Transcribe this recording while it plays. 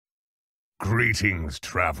Greetings,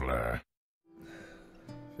 traveler.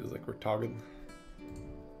 Feels like we're talking.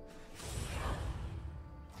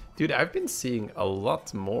 Dude, I've been seeing a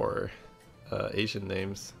lot more Asian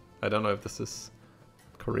names. I don't know if this is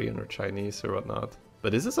Korean or Chinese or whatnot.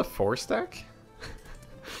 But is this a 4-stack?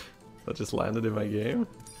 That just landed in my game?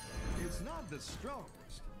 It's not the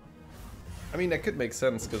strongest. I mean, that could make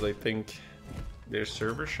sense because I think their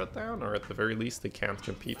server shut down, or at the very least they can't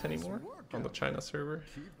compete anymore on the China server.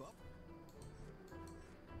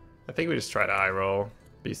 I think we just try to high roll.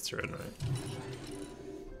 Beasts are in, right?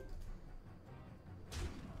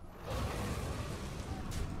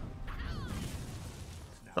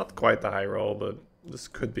 Not quite the high roll, but this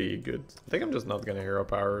could be good. I think I'm just not gonna hero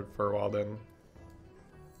power it for a while then.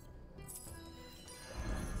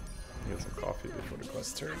 Get some coffee before the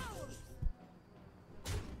quest turn.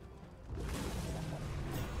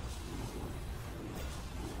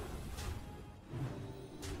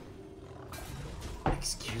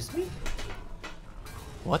 Excuse me?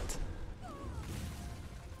 What?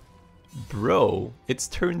 Bro, it's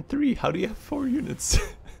turn 3. How do you have 4 units?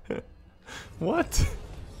 What?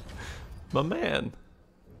 My man.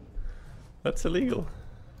 That's illegal.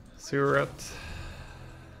 So we're at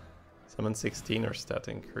summon 16 or stat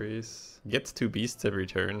increase. Gets 2 beasts every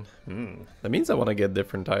turn. That means I want to get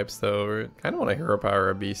different types though. I kind of want to hero power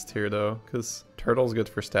a beast here though, because turtle's good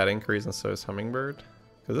for stat increase and so is hummingbird.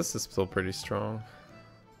 Because this is still pretty strong.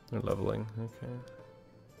 They're leveling, okay.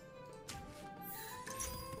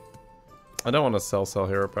 I don't want to sell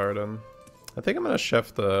hero power then. I think I'm gonna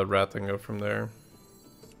chef the rat and go from there.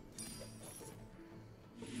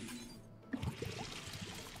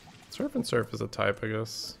 Surf and surf is a type, I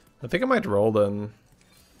guess. I think I might roll then.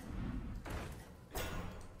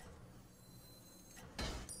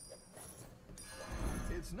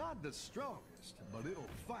 It's not the strongest, but it'll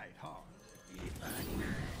fight hard.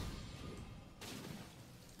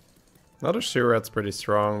 Another sewer rat's pretty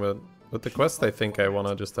strong, but with the quest I think I want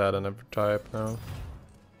to just add another type now.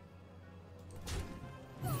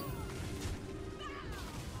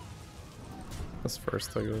 That's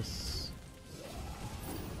first, I guess.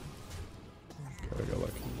 Okay, I got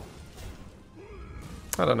lucky.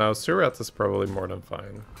 I don't know, sewer rats is probably more than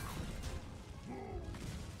fine.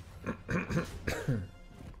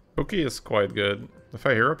 Pookie is quite good. If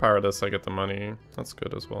I hero power this, I get the money. That's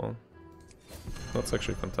good as well. That's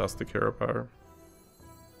actually fantastic hero power.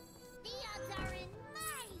 The odds are in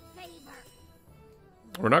my favor.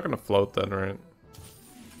 We're not gonna float then, right?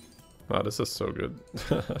 Wow, this is so good.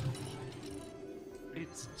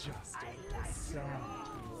 It's just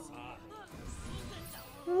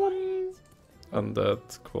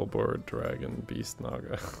Undead, Quillboard, Dragon, Beast,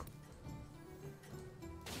 Naga.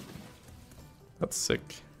 That's sick.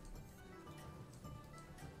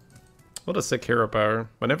 What a sick hero power.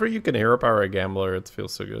 Whenever you can hero power a gambler, it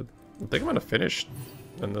feels so good. I think I'm gonna finish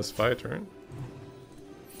in this fight, right?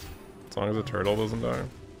 As long as the turtle doesn't die.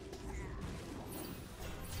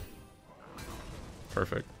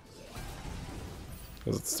 Perfect.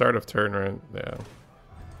 Because it's start of turn, right? Yeah.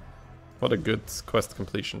 What a good quest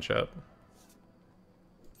completion, chat.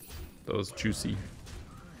 That was juicy.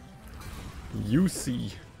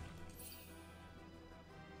 Juicy.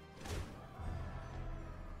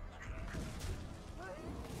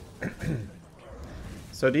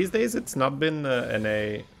 So these days it's not been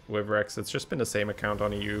NA with Rex, it's just been the same account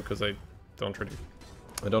on EU because I don't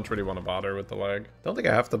really want to bother with the lag. Don't think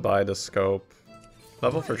I have to buy the scope.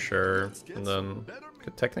 Level for sure, and then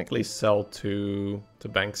could technically sell 2 to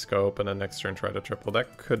bank scope and then next turn try to triple.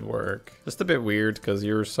 That could work. Just a bit weird because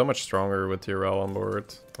you're so much stronger with your URL on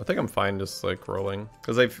board. I think I'm fine just like rolling.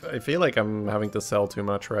 Because I feel like I'm having to sell too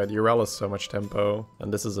much, right? URL is so much tempo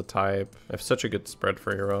and this is a type. I have such a good spread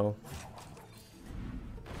for URL.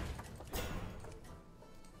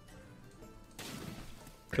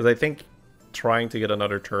 Because I think trying to get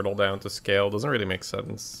another turtle down to scale doesn't really make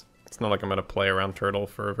sense. It's not like I'm gonna play around turtle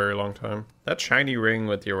for a very long time. That shiny ring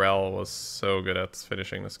with URL was so good at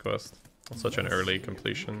finishing this quest. Such an early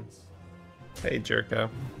completion. Hey Jerka,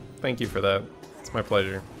 thank you for that. It's my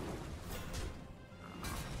pleasure.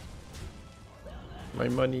 My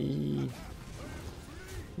money.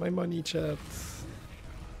 My money, chat.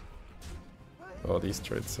 Oh, these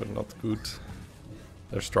traits are not good.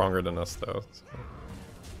 They're stronger than us though. So.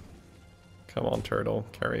 Come on, turtle,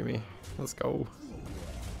 carry me. Let's go.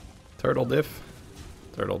 Turtle diff.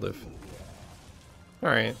 Turtle diff.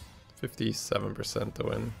 Alright. 57% to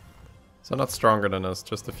win. So not stronger than us,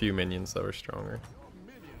 just a few minions that were stronger.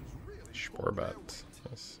 Sporbat.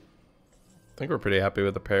 Nice. I think we're pretty happy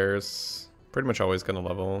with the pairs. Pretty much always gonna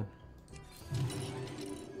level.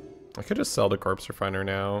 I could just sell the Corpse Refiner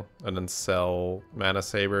now and then sell Mana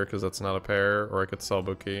Saber because that's not a pair, or I could sell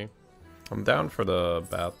Bookie. I'm down for the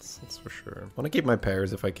bats, that's for sure. I want to keep my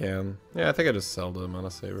pairs if I can. Yeah, I think I just sell the Mana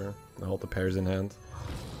Saber and hold the pairs in hand.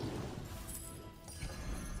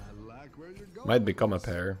 Might become a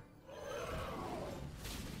pair.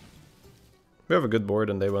 We have a good board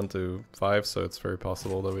and they went to 5, so it's very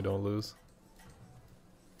possible that we don't lose.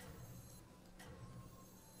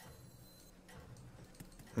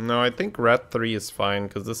 No, I think rat 3 is fine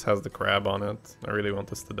because this has the crab on it. I really want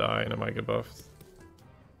this to die and it might get buffed.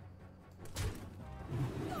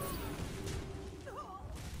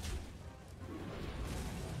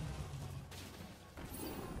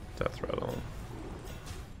 Death rattle.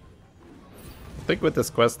 I think with this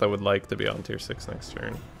quest I would like to be on tier 6 next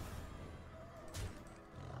turn.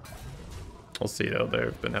 We'll see though,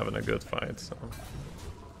 they've been having a good fight, so.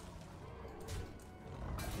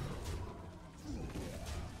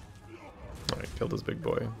 Alright, killed this big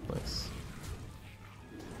boy. Nice.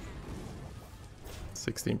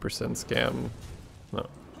 16% scam. No.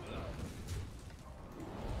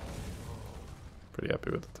 Pretty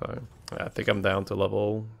happy with the time. I think I'm down to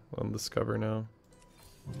level on Discover now.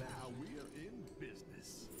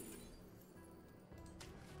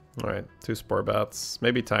 Alright, 2 Spore Bats.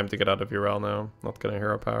 Maybe time to get out of Urel now. Not getting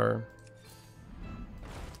hero power.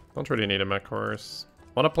 Don't really need a mech horse.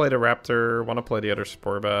 Wanna play the Raptor, wanna play the other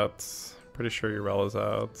Spore Bats. Pretty sure Urel is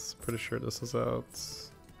out. Pretty sure this is out.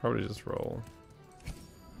 Probably just roll.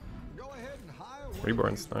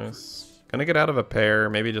 Reborn's nice. Gonna get out of a pair,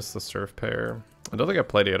 maybe just the Surf pair. I don't think I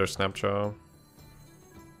played the other Snapjaw.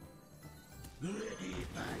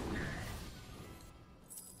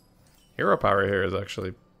 Hero power here is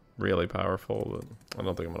actually really powerful, but I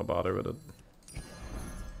don't think I'm gonna bother with it.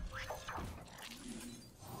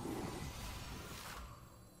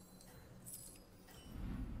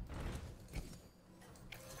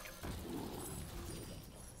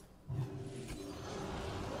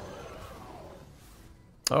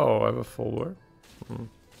 Oh, I have a full war.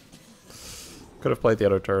 Could have played the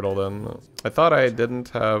other turtle then. I thought I didn't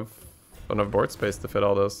have enough board space to fit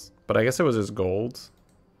all this, but I guess it was just gold.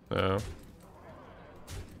 Yeah.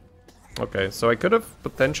 Okay, so I could have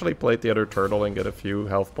potentially played the other turtle and get a few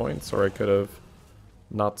health points, or I could have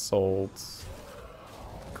not sold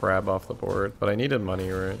crab off the board, but I needed money,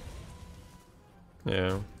 right?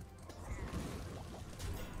 Yeah.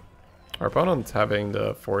 Our opponent having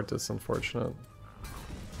the fort is unfortunate.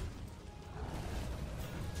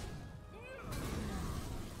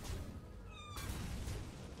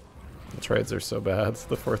 The trades are so bad,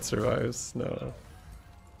 the fort survives. No.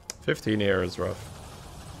 15 here is rough.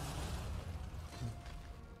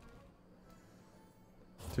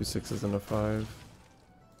 2 6s and a 5.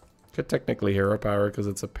 Could technically hero power because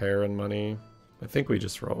it's a pair and money. I think we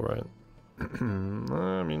just roll, right?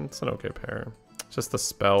 I mean, it's an okay pair. Just the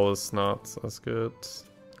spell is not as good.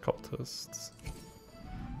 Cultists.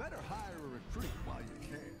 Better hire a recruit while you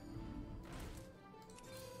can.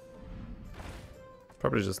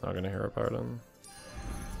 Probably just not gonna hero power then.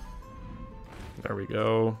 There we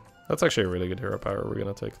go. That's actually a really good hero power. We're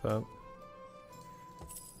gonna take that.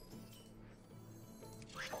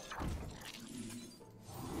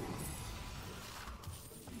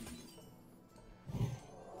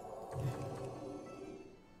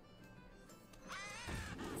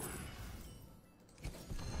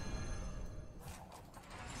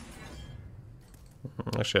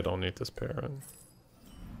 Actually, I don't need this pair.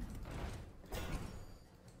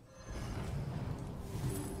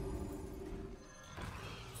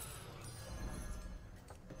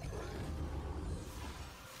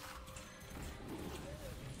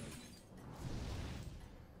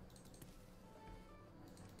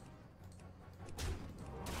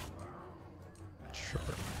 Sure.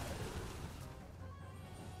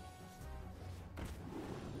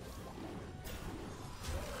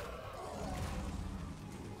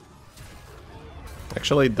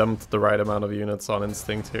 Actually dumped the right amount of units on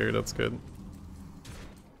instinct here, that's good.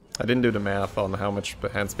 I didn't do the math on how much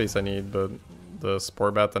hand space I need, but the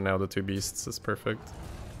Spore Bat and now the 2 beasts is perfect.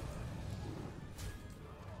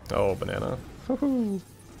 Oh, banana. Woohoo!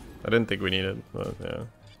 I didn't think we needed, but yeah.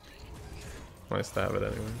 Nice to have it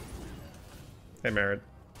anyway. Hey, Merit.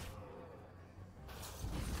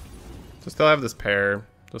 So still have this pair,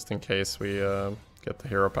 just in case we get the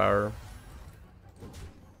hero power.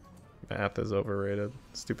 Math is overrated.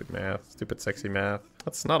 Stupid math. Stupid sexy math.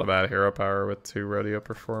 That's not a bad hero power with 2 rodeo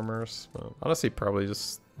performers. But honestly, probably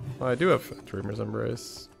just... Well, I do have Dreamer's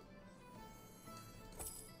Embrace.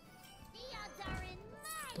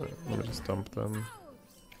 Right, let me just dump them.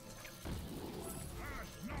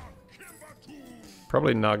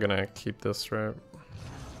 Probably not gonna keep this, right?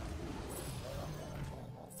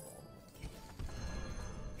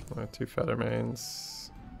 Two feather mains.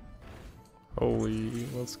 Holy,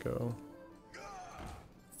 let's go.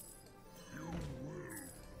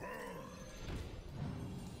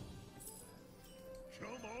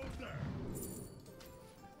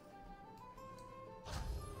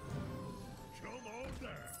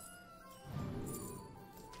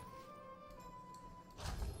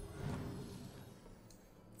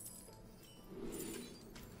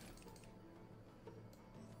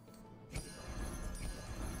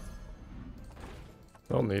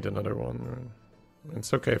 I'll need another one.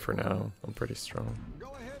 It's okay for now. I'm pretty strong.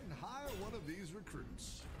 Go ahead and hire one of these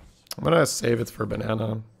recruits. I'm gonna save it for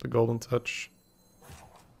banana, the golden touch.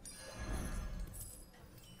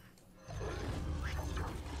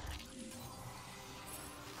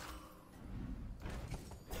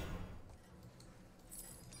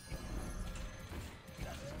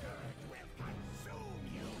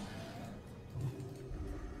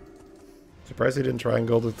 Surprised he didn't try and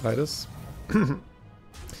gold with Titus.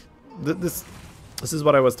 This is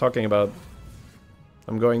what I was talking about.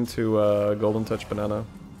 I'm going to golden touch banana.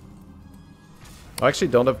 I actually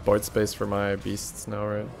don't have board space for my beasts now,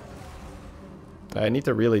 right? I need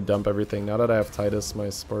to really dump everything. Now that I have Titus, my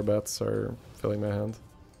spore bats are filling my hand.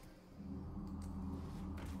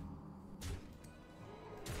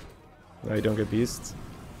 Now you don't get beasts?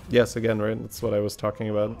 Yes, again, right? That's what I was talking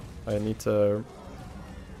about. I need to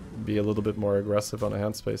be a little bit more aggressive on a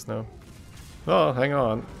hand space now. Oh, hang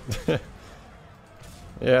on.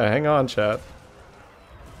 Yeah, hang on, chat.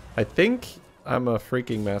 I think I'm a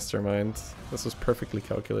freaking mastermind. This was perfectly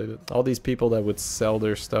calculated. All these people that would sell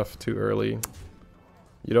their stuff too early.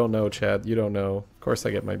 You don't know, chat. You don't know. Of course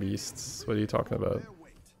I get my beasts. What are you talking about?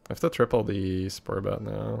 I have to triple the spore bat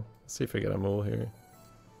now. Let's see if I get a mole here.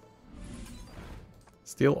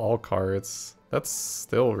 Steal all cards. That's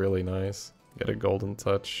still really nice. Get a golden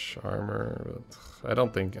touch armor, but I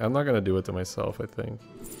don't think... I'm not gonna do it to myself, I think.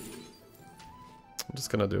 I'm just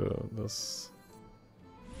gonna do this.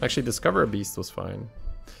 Actually, Discover a Beast was fine.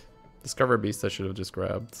 Discover a Beast I should have just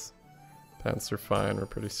grabbed. Pants are fine, we're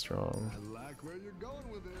pretty strong. I like where you're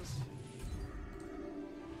going with this.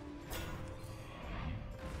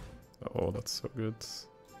 Oh, that's so good.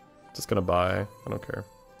 Just gonna buy, I don't care.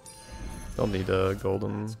 Don't need a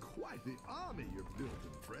golden. It's quite the army you're building,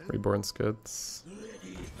 friend. Reborn's goods.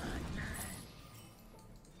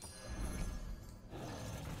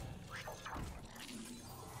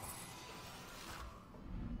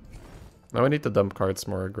 Now I need to dump cards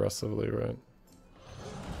more aggressively, right?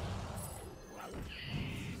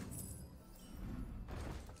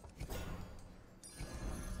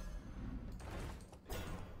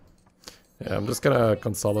 Yeah, I'm just gonna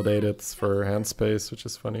consolidate it for hand space, which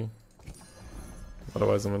is funny.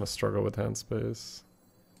 Otherwise I'm gonna struggle with hand space.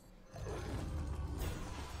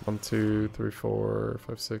 1, 2, 3, 4,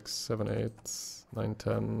 5, 6, 7, 8, 9,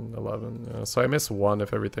 10, 11. Yeah, so I miss 1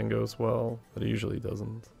 if everything goes well, but it usually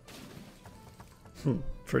doesn't.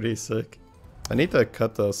 Pretty sick. I need to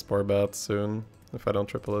cut the spore bat soon, if I don't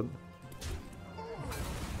triple it.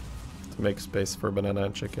 To make space for banana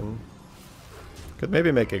and chicken. Could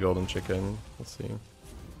maybe make a golden chicken, let's see.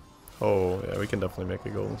 Oh, yeah, we can definitely make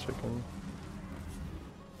a golden chicken.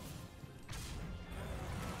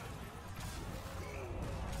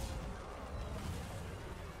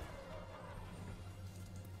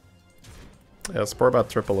 Yeah, spore bat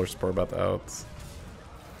triple or spore bat out.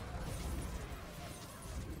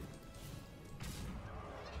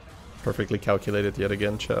 Perfectly calculated yet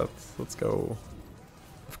again, chat. Let's go.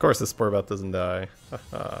 Of course the spore bat doesn't die.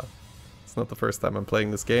 It's not the first time I'm playing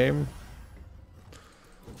this game.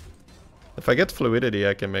 If I get fluidity,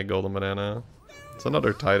 I can make golden banana. It's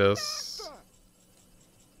another Titus.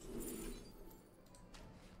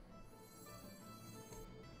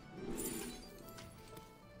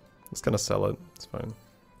 Just gonna sell it. It's fine.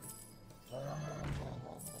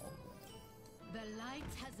 The light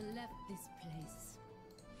has left this place.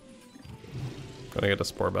 Gonna get a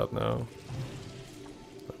spore bat now.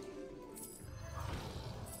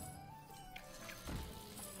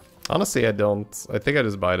 Honestly, I don't. I think I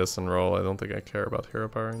just buy this and roll. I don't think I care about hero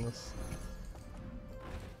powering this.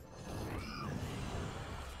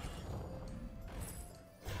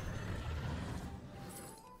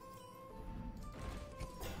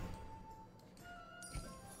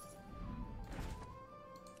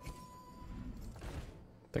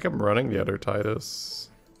 I think I'm running the other Titus.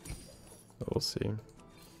 But we'll see.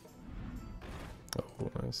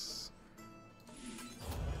 Oh, nice.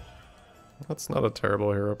 That's not a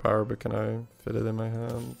terrible hero power, but can I fit it in my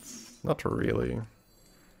hands? Not really.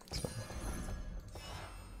 So.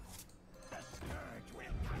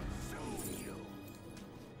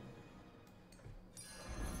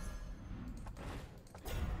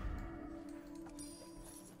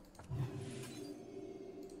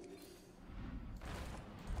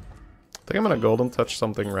 think I'm gonna golden touch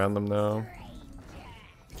something random now.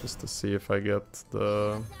 Just to see if I get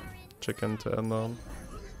the chicken to end on.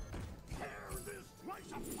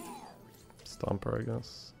 Stomper, I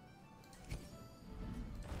guess.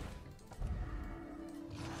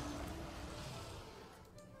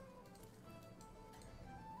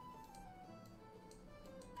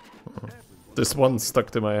 This one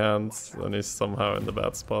stuck to my hands, and he's somehow in the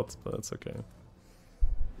bad spot, but it's okay.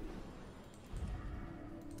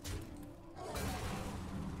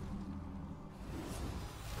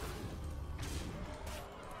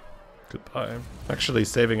 Goodbye. Actually,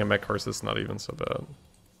 saving a mech horse is not even so bad.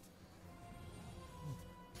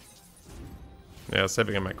 Yeah,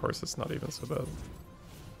 saving a mech horse is not even so bad.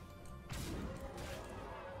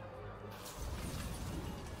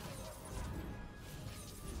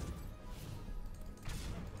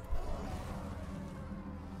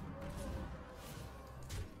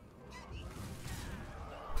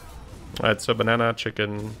 Alright, so banana,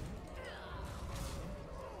 chicken.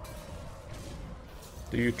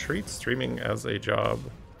 Do you treat streaming as a job?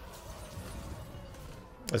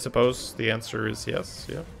 I suppose the answer is yes,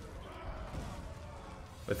 yeah.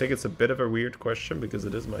 I think it's a bit of a weird question because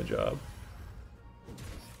it is my job.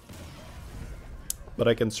 But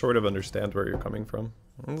I can sort of understand where you're coming from.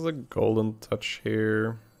 There's a golden touch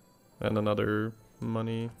here. And another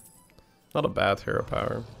money. Not a bad hero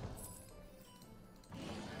power.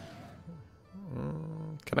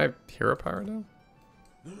 Can I hero power now?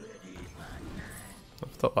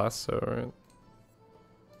 Of the lasso, right?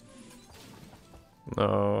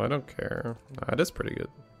 No, I don't care. Nah, it is pretty good.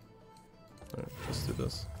 Alright, let's do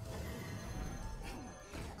this.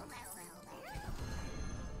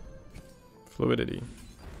 Fluidity.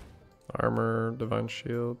 Armor, divine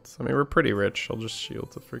shield. I mean, we're pretty rich. I'll just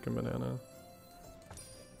shield the freaking banana.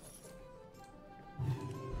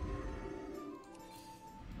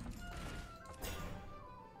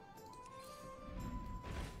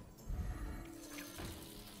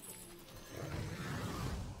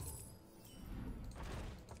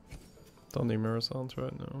 Don't need Mirrorsounds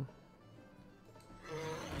right now.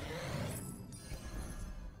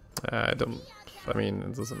 I mean,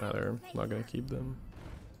 it doesn't matter. I'm not gonna keep them.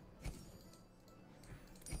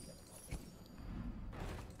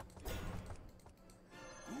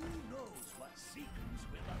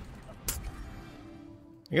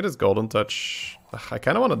 I get his golden touch. I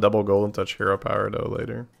kind of want a double golden touch hero power though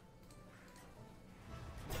later.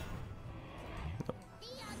 No.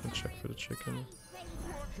 I'll check for the chicken.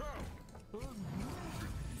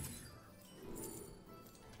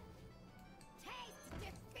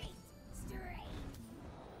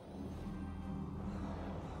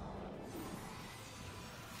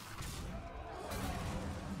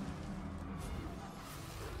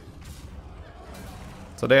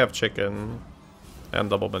 So they have chicken and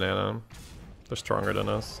double banana. They're stronger than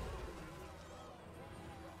us.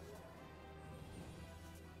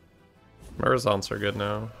 Mirrorsounds are good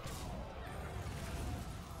now.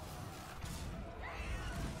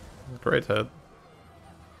 Great hit.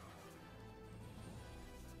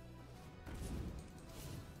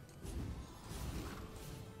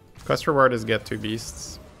 Quest reward is get 2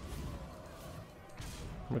 beasts.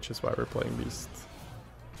 Which is why we're playing beasts.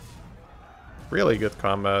 Really good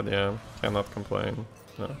combat, yeah. Cannot complain.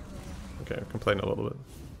 No. Okay, complain a little bit.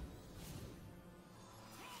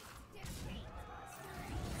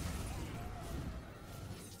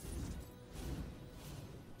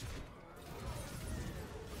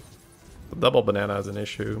 The double banana is an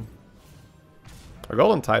issue. Our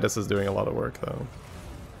golden Titus is doing a lot of work though.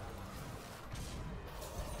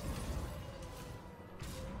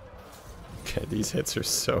 Okay, these hits are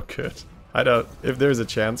so good. I don't. If there's a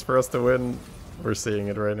chance for us to win, we're seeing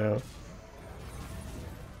it right now.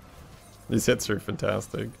 These hits are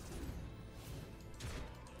fantastic.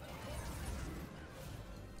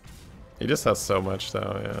 He just has so much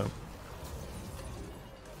though, yeah.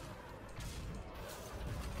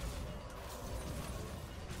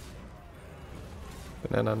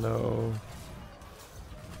 Banana, no.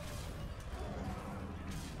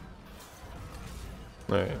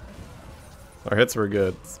 Alright. Our hits were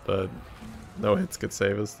good, but no hits could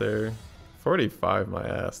save us there. 45 my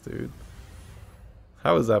ass, dude.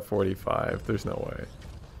 How is that 45? There's no way.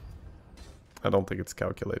 I don't think it's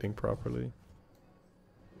calculating properly.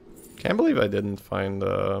 Can't believe I didn't find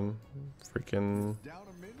freaking Down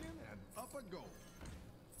a minion and up a goal.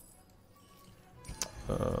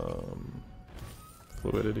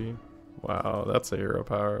 fluidity. Wow, that's a hero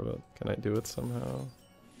power, but can I do it somehow?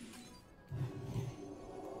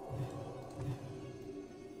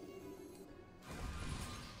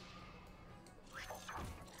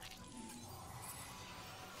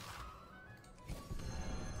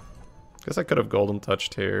 Guess I could have golden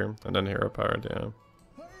touched here and then hero powered, yeah.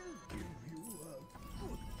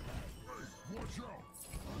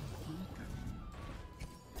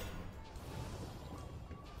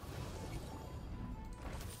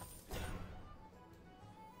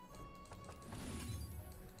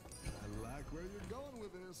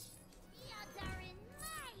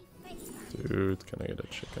 Dude, can I get a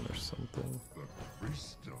chicken or something?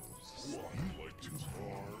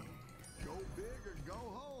 Go big or go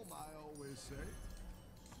home, I always say.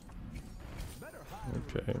 Better hide a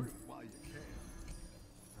Okay. recruit while you can.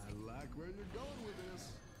 I like where you're going with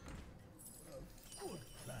this. A good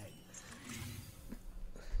fight.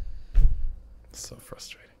 So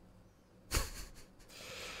frustrating.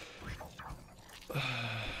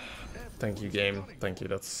 Thank you, game. Thank you.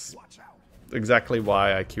 That's exactly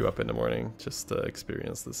why I queue up in the morning, just to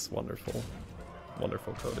experience this wonderful,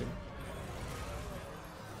 wonderful coding.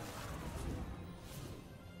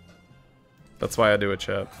 That's why I do a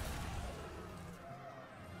chat.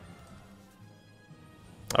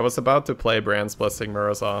 I was about to play Brand's Blessing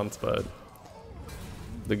Murazant, but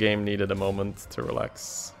the game needed a moment to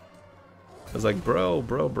relax. I was like,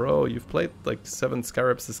 bro, you've played like 7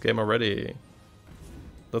 Scarabs this game already.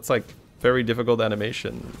 That's like very difficult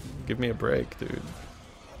animation. Give me a break, dude.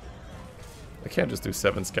 I can't just do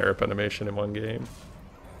 7 Scarab animation in one game.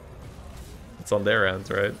 It's on their end,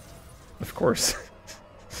 right? Of course.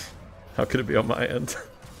 How could it be on my end?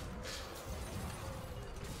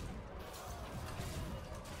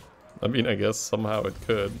 I mean, I guess somehow it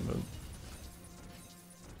could, but...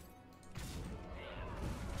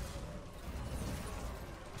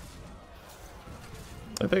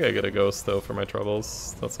 I think I get a ghost though for my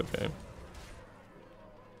troubles. That's okay.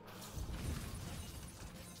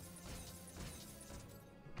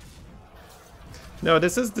 No,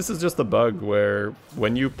 this is just a bug where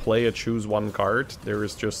when you play a choose one card, there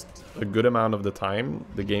is just a good amount of the time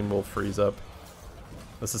the game will freeze up.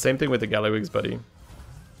 That's the same thing with the Gallywig's buddy.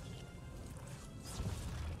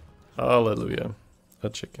 Hallelujah. A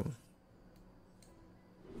chicken.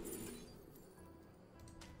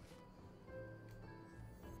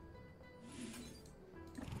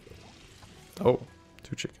 Oh,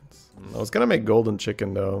 2 chickens. I was gonna make golden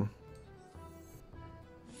chicken though.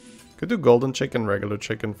 Could do golden chicken, regular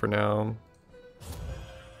chicken for now.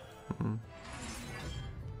 A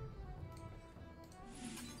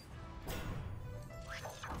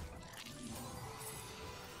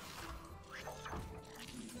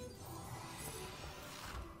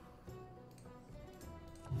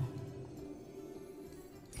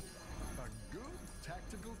good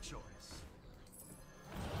tactical choice.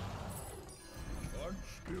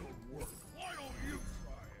 Unskilled work. Why don't you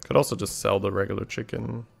try it? Could also just sell the regular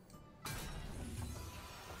chicken.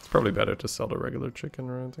 It's probably better to sell the regular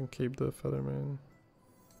chicken, right, and keep the Featherman.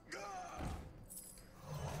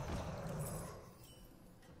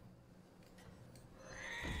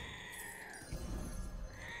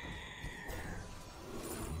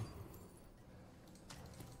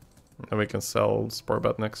 And we can sell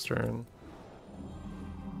Sporebat next turn.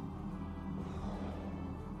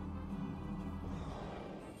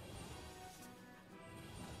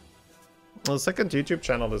 Well, the second YouTube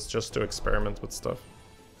channel is just to experiment with stuff.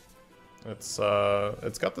 It's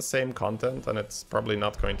got the same content and it's probably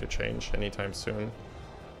not going to change anytime soon.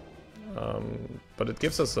 But it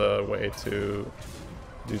gives us a way to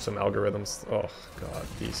do some algorithms. Oh god,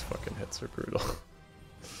 these fucking hits are brutal.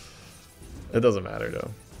 It doesn't matter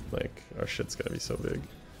though. Like, our shit's gonna be so big.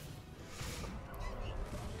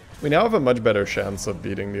 We now have a much better chance of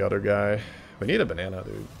beating the other guy. We need a banana,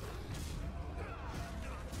 dude.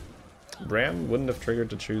 Bram wouldn't have triggered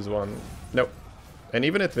to choose one. Nope. And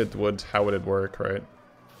even if it would, how would it work, right?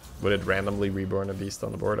 Would it randomly reborn a beast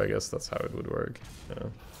on the board? I guess that's how it would work. Yeah.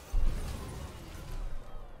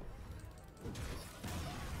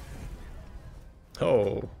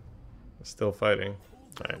 Oh. Still fighting.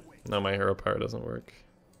 Alright. Now my hero power doesn't work.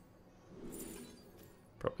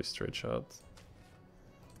 Probably straight shot.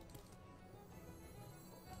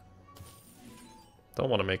 Don't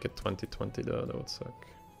want to make it 2020 though, that would suck.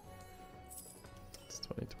 It's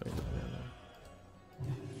 2020.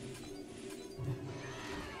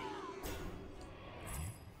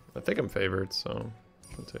 I think I'm favored, so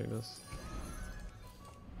I can take this.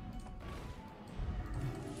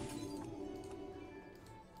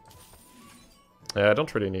 Yeah, I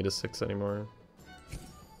don't really need a 6 anymore.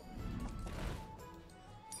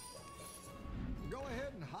 Go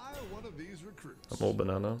ahead and hire one of these recruits. I'm all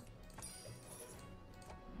banana.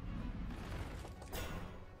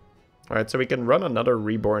 Alright, so we can run another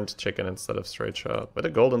reborn chicken instead of straight shot. With a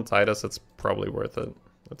golden Titus, it's probably worth it.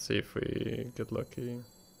 Let's see if we get lucky.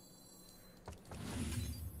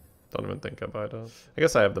 Don't even think about it. I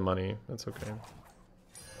guess I have the money. That's okay.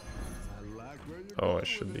 I like where you're Oh, I going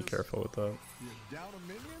should with be this. careful with that. You're down a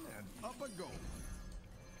minion and up a goal.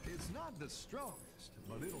 It's not the strongest,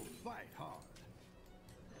 but it'll fight hard.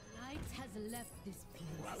 Light has left this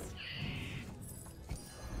place.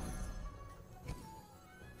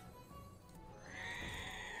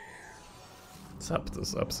 Zap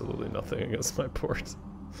does absolutely nothing against my port.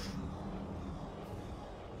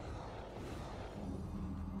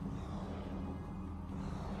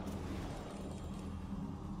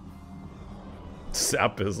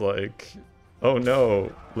 Zap is like, oh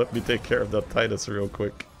no, let me take care of that Titus real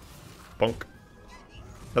quick. Bonk.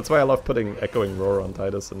 That's why I love putting Echoing Roar on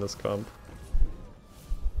Titus in this comp.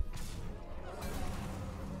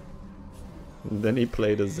 And then he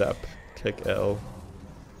played a Zap. Kick L.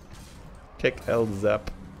 Kick L Zap.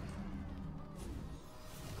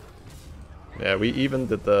 Yeah, we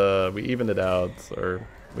evened it out, or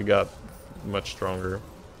we got much stronger.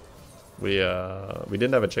 We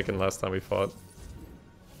didn't have a chicken last time we fought.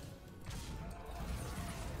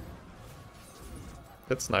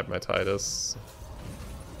 Could snipe my Titus.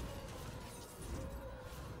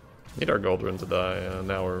 Need our Goldrinn to die,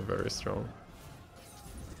 now we're very strong.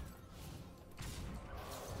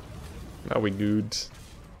 Now we good.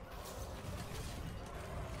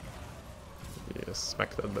 Yeah,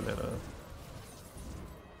 smack that banana.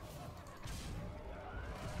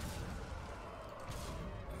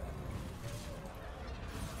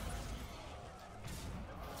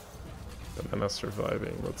 Banana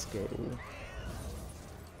surviving, let's go.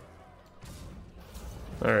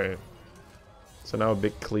 Alright. So now a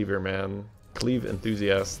big cleaver man. Cleave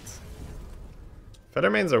enthusiast.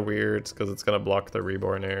 Feathermanes are weird because it's gonna block the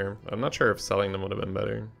reborn air. I'm not sure if selling them would have been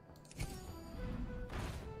better.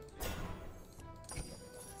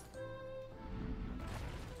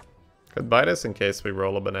 Could buy this in case we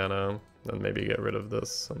roll a banana, and maybe get rid of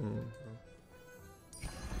this.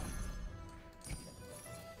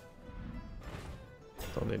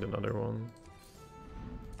 Don't need another one.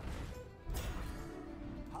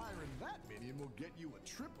 Hiring that minion will get you a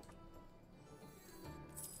triple.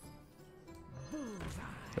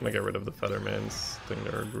 Gonna get rid of the Feathermans. I think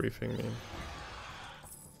they're griefing me.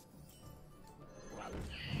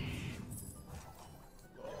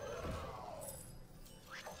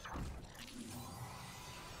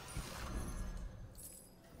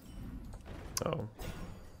 Oh.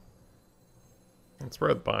 It's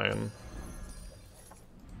worth buying.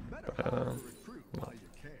 No.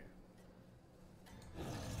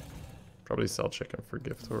 Probably sell chicken for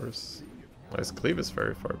gift horse. Nice, cleave is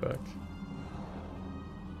very far back.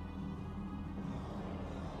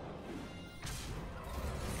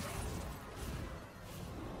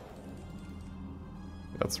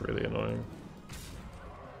 That's really annoying.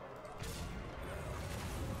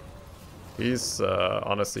 He's,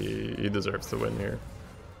 honestly, he deserves to win here.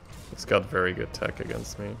 He's got very good tech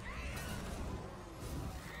against me.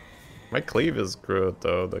 My cleave is good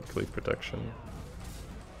though, the cleave protection.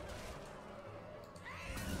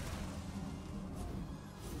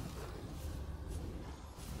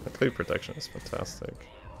 The cleave protection is fantastic.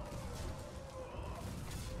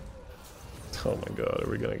 Oh my god, are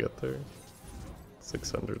we gonna get there?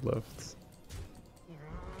 600 left.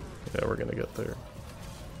 Yeah, we're gonna get there.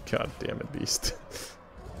 God damn it, beast.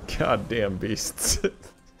 God damn beasts.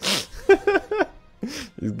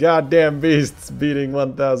 These goddamn beasts beating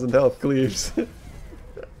 1000 health cleaves.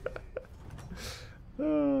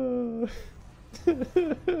 Oh,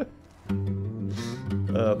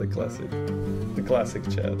 the classic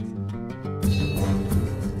chat.